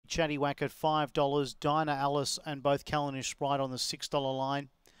Chatty Whack at $5, Dinah Alice and both Callanish Sprite on the $6 line.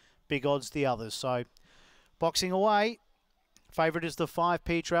 Big odds the others. So boxing away. Favourite is the 5,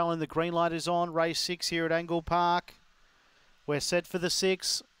 Peter Allen. The green light is on. Race 6 here at Angle Park. We're set for the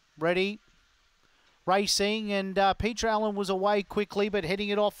 6. Ready. Racing, and Peter Allen was away quickly, but heading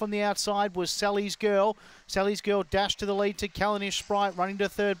it off from the outside was Sally's Girl. Sally's Girl dashed to the lead to Callanish Sprite, running to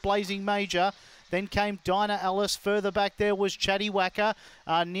third, Blazing Major. Then came Dinah Alice. Further back there was Chatty Whacker.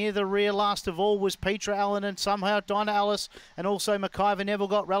 Near the rear, last of all, was Petra Allen, and somehow Dinah Alice and also McIver Neville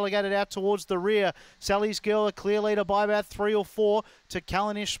got relegated out towards the rear. Sally's Girl, a clear leader by about 3 or 4 to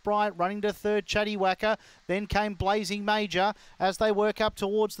Callanish Sprite, running to third, Chatty Whacker. Then came Blazing Major as they work up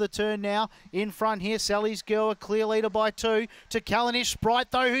towards the turn now. In front here, Sally's Girl, a clear leader by 2 to Callanish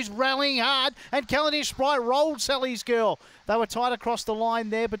Sprite, though, who's rallying hard, and Callanish Sprite rolled Sally's Girl. They were tight across the line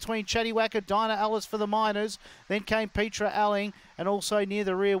there between Chatty Whacker, Dinah Alice for the Miners. Then came Petra Alling, and also near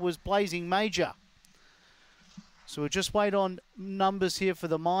the rear was Blazing Major. So we'll just wait on numbers here for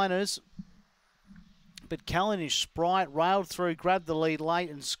the Miners. But Callanish Sprite railed through, grabbed the lead late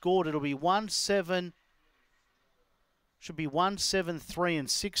and scored. It'll be 1-7. Should be 1-7-3 and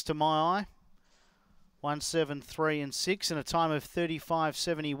 6 to my eye. 1-7-3 and 6 and a time of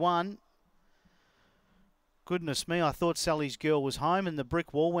 35.71. Goodness me, I thought Sally's Girl was home, and the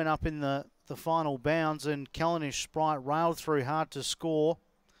brick wall went up in the final bounds, and Callanish Sprite railed through hard to score.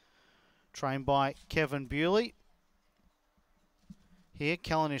 Trained by Kevin Bewley. Here,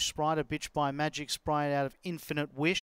 Callanish Sprite, a bitch by Magic Sprite out of Infinite Wish.